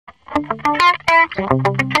In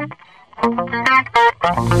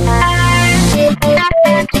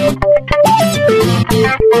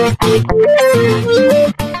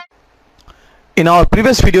our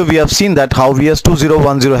previous video, we have seen that how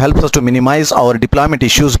VS2010 helps us to minimize our deployment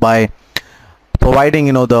issues by providing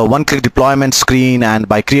the one-click deployment screen and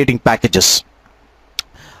by creating packages.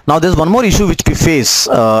 Now there's one more issue which we face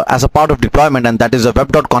as a part of deployment, and that is a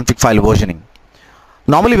Web.config file versioning.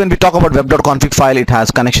 Normally when we talk about Web.config file, it has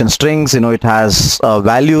connection strings, it has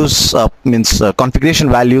values, configuration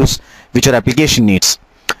values which your application needs.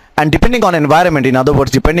 And depending on environment, in other words,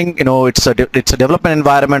 depending, it's a development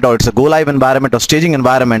environment, or it's a go live environment, or staging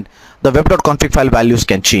environment, the Web.config file values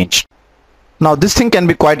can change. Now this thing can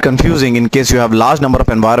be quite confusing in case you have large number of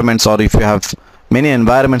environments, or if you have many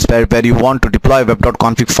environments where you want to deploy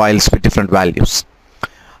Web.config files with different values.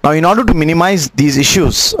 Now in order to minimize these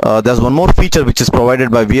issues, there's one more feature which is provided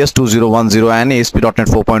by VS2010 and ASP.NET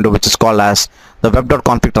 4.0, which is called as the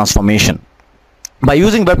Web.config transformation. By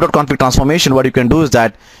using Web.config transformation, what you can do is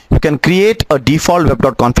that you can create a default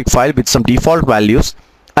Web.config file with some default values,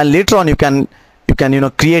 and later on you can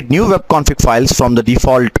create new web.config files from the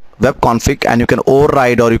default web.config, and you can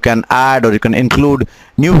override, or you can add, or you can include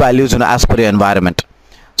new values as per your environment.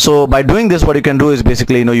 So by doing this, what you can do is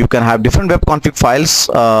basically you can have different web.config files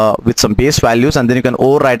with some base values, and then you can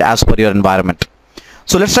override as per your environment.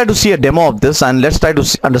 So let's try to see a demo of this, and let's try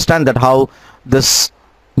to understand that how this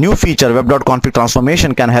new feature Web.config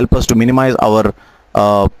transformation can help us to minimize our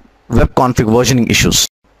web.config versioning issues.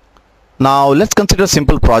 Now let's consider a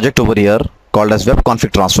simple project over here called as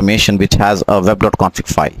Web.config transformation, which has a Web.config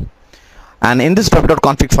file. And in this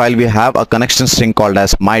Web.config file, we have a connection string called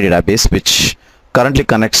as my database, which currently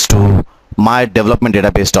connects to my development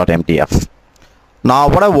database.mdf. Now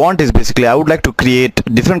what I want is basically I would like to create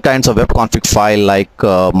different kinds of web.config file, like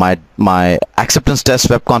my acceptance test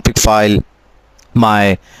web.config file,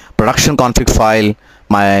 my production config file,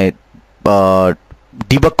 my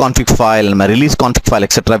debug config file, and my release config file,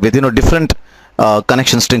 etc., with different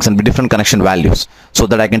connection strings and with different connection values, so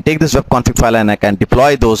that I can take this web.config file and I can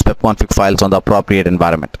deploy those web.config files on the appropriate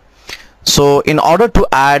environment. So in order to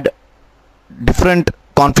add different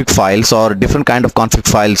config files or different kind of config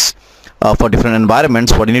files for different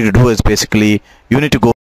environments, what you need to do is basically you need to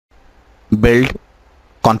go build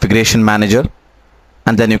configuration manager,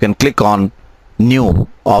 and then you can click on new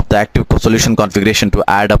of the active solution configuration to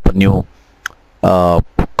add up a new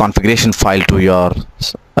configuration file to your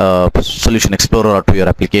solution explorer or to your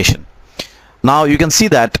application. Now you can see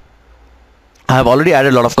that I have already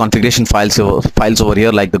added a lot of configuration files over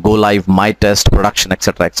here, like the go live, my test, production,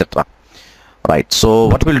 etc., etc. Right, so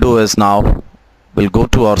what we'll do is now we'll go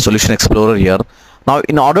to our solution explorer here. Now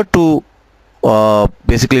in order to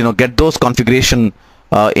basically get those configuration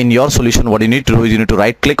in your solution, what you need to do is you need to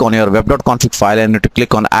right click on your web.config file and you need to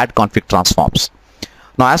click on add config transforms.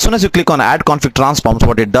 Now as soon as you click on add config transforms,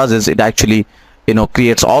 what it does is it actually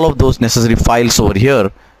creates all of those necessary files over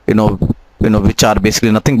here, which are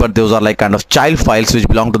basically nothing but those are like kind of child files which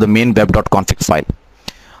belong to the main web.config file.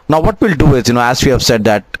 Now what we'll do is, as we have said,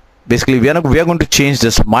 that basically we are going to change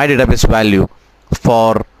this my database value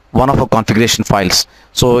for one of our configuration files.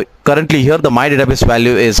 So currently here the my database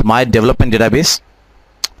value is my development database.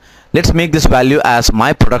 Let's make this value as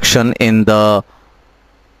my production in the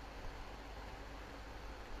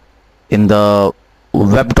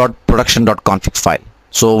web.production.config file.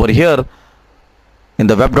 So over here in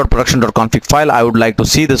the web.production.config file, I would like to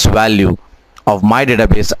see this value of my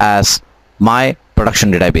database as my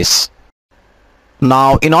production database.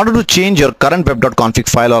 Now in order to change your current web.config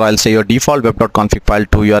file, or I'll say your default web.config file,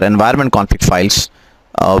 to your environment config files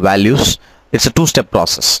values, it's a two-step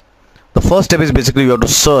process. The first step is basically you have to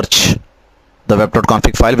search the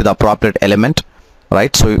web.config file with the appropriate element,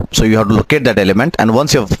 right? So you have to locate that element, and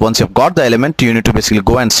once you've got the element, you need to basically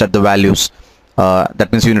go and set the values.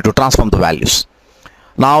 That means you need to transform the values.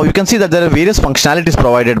 Now you can see that there are various functionalities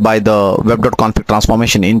provided by the web.config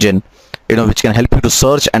transformation engine, which can help you to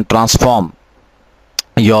search and transform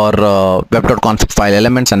your web.config file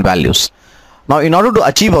elements and values. Now in order to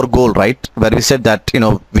achieve our goal, right, where we said that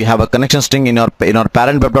we have a connection string in our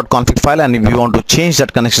parent web.config file, and if we want to change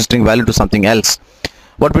that connection string value to something else,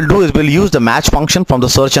 what we'll do is we'll use the match function from the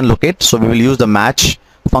search and locate. So we will use the match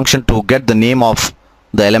function to get the name of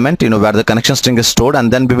the element where the connection string is stored,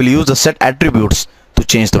 and then we will use the set attributes to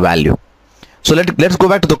change the value. So let's go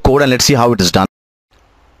back to the code and let's see how it is done.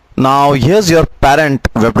 Now here's your parent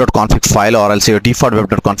web.config file, or I'll say your default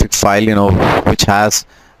web.config file, which has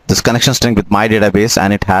this connection string with my database,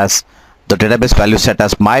 and it has the database value set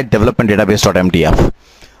as my development database.mdf.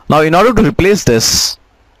 Now in order to replace this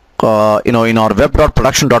in our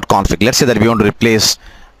web.production.config, let's say that we want to replace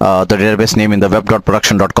the database name in the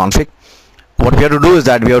web.production.config. What we have to do is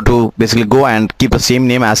that we have to basically go and keep the same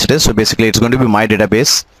name as it is. So basically it's going to be my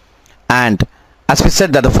database, and as we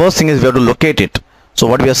said that the first thing is we have to locate it. So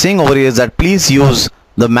what we are saying over here is that please use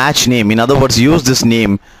the match name. In other words, use this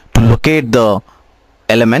name to locate the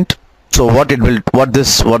element. So what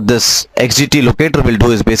this XGT locator will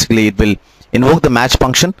do is basically it will invoke the match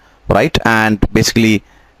function, right? And basically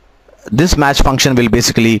this match function will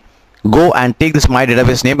basically go and take this my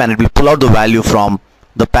database name and it will pull out the value from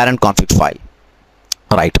the parent config file,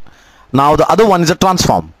 right? Now the other one is a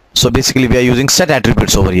transform. So basically we are using set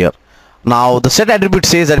attributes over here. Now the set attribute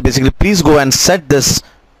says that basically please go and set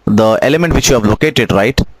the element which you have located,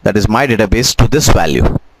 right, that is my database, to this value.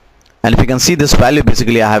 And if you can see this value,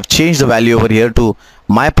 basically I have changed the value over here to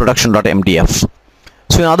my production.mdf.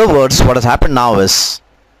 So in other words, what has happened now is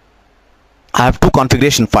I have two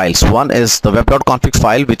configuration files. One is the web.config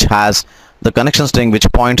file which has the connection string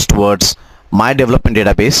which points towards my development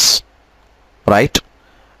database, right?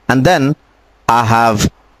 And then I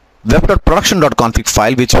have web.production.config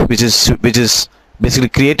file which is basically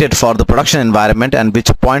created for the production environment and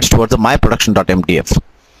which points towards the my production.mdf.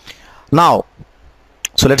 Now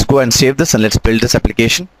so let's go and save this and let's build this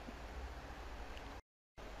application.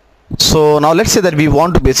 So now let's say that we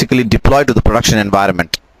want to basically deploy to the production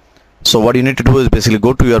environment. So what you need to do is basically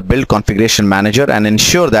go to your build configuration manager and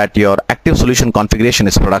ensure that your active solution configuration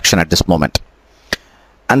is production at this moment.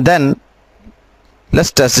 And then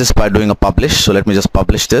let's test this by doing a publish. So let me just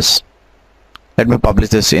publish this. Let me publish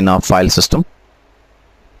this in our file system.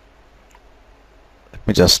 Let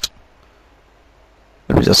me just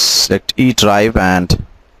select E drive and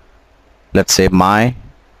let's say my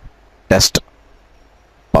test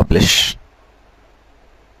publish,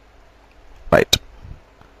 right?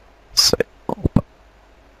 So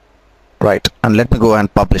right, and let me go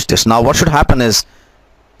and publish this. Now what should happen is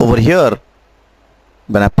over here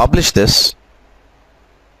when I publish this,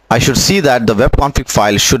 I should see that the web.config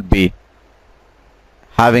file should be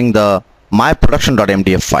having the my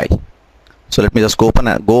production.mdf file. So let me just go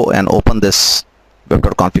and open this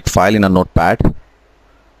web.config file in a notepad.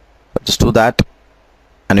 Just do that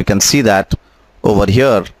and you can see that over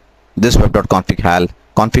here this web.config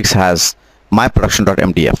has my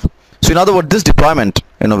production.mdf. So in other words, this deployment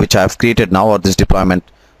which I have created now, or this deployment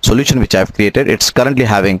solution which I have created, it's currently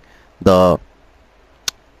having the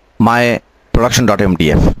my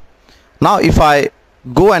production.mdf. Now if I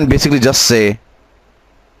go and basically just say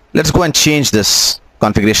let's go and change this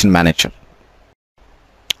configuration manager,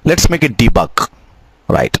 let's make it debug,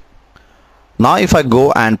 right? Now if I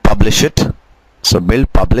go and publish it, so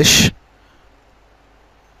build publish,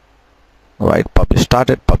 right, publish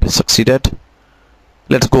started, publish succeeded.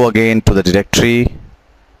 Let's go again to the directory.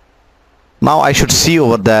 Now I should see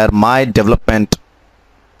over there my development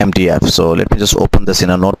MDF. So let me just open this in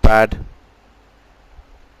a notepad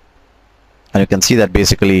and you can see that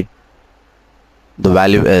basically the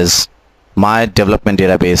value is my development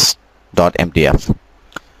database.mdf.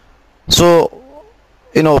 So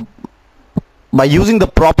by using the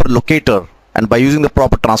proper locator and by using the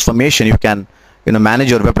proper transformation, you can manage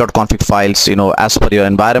your web.config files as per your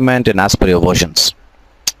environment and as per your versions.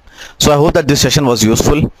 So I hope that this session was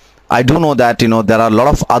useful. I do know that there are a lot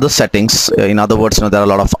of other settings, in other words there are a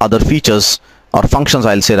lot of other features or functions,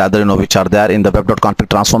 I'll say rather, which are there in the web.config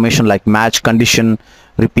transformation, like match, condition,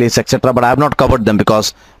 replace, etc. But I have not covered them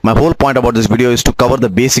because my whole point about this video is to cover the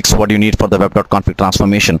basics, what you need for the web.config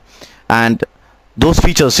transformation. And those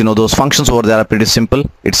features, those functions over there are pretty simple.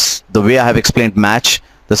 It's the way I have explained match.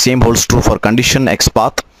 The same holds true for condition,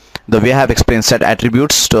 XPath. The way I have explained set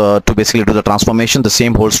attributes to basically do the transformation, the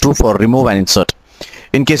same holds true for remove and insert.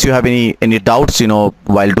 In case you have any doubts,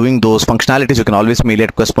 while doing those functionalities, you can always mail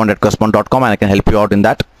at questpond@questpond.com and I can help you out in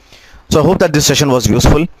that. So I hope that this session was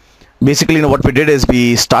useful. Basically, what we did is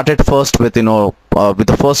we started first with with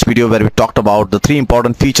the first video where we talked about the three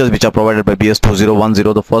important features which are provided by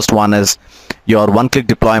BS2010. The first one is your one-click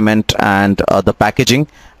deployment and the packaging,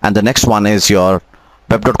 and the next one is your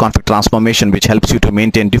web.config transformation, which helps you to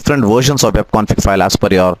maintain different versions of web.config file as per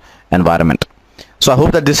your environment. So I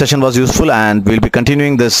hope that this session was useful, and we'll be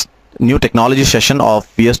continuing this new technology session of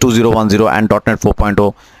BS2010 and .NET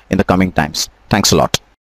 4.0 in the coming times. Thanks a lot.